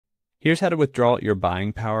Here's how to withdraw your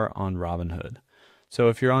buying power on Robinhood. So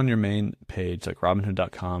if you're on your main page, like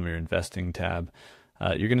Robinhood.com or your investing tab,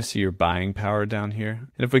 you're going to see your buying power down here.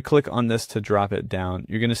 And if we click on this to drop it down,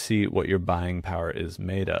 you're going to see what your buying power is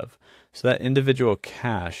made of. So that individual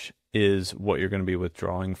cash is what you're going to be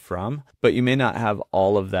withdrawing from, but you may not have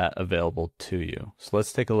all of that available to you. So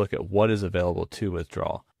let's take a look at what is available to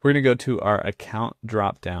withdraw. We're going to go to our account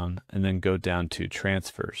drop down and then go down to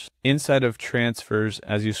transfers. Inside of transfers,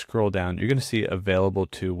 as you scroll down, you're going to see available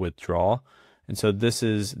to withdraw. And so this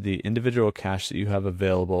is the individual cash that you have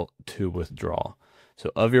available to withdraw. So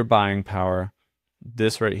of your buying power,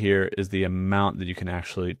 this right here is the amount that you can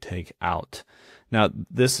actually take out. Now,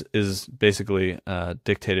 this is basically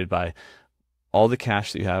dictated by all the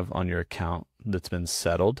cash that you have on your account that's been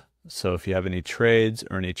settled. So if you have any trades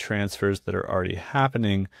or any transfers that are already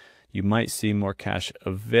happening, you might see more cash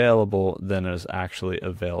available than is actually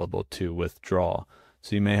available to withdraw.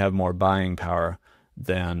 So you may have more buying power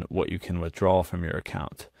than what you can withdraw from your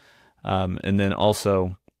account. And then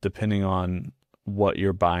also, depending on what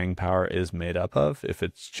your buying power is made up of, if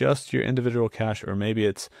it's just your individual cash, or maybe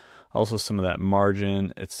it's also some of that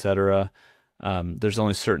margin, etc. There's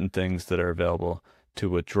only certain things that are available to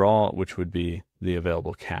withdraw, which would be the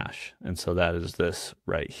available cash. And so that is this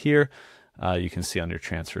right here. You can see on your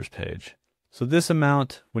transfers page. So this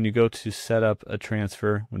amount, when you go to set up a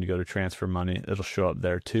transfer, when you go to transfer money, it'll show up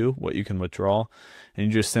there too, what you can withdraw. And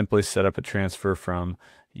you just simply set up a transfer from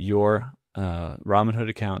your Robinhood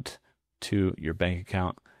account to your bank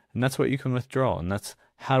account. And that's what you can withdraw. And that's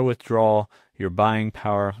how to withdraw your buying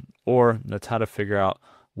power, or that's how to figure out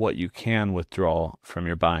what you can withdraw from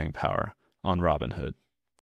your buying power on Robinhood.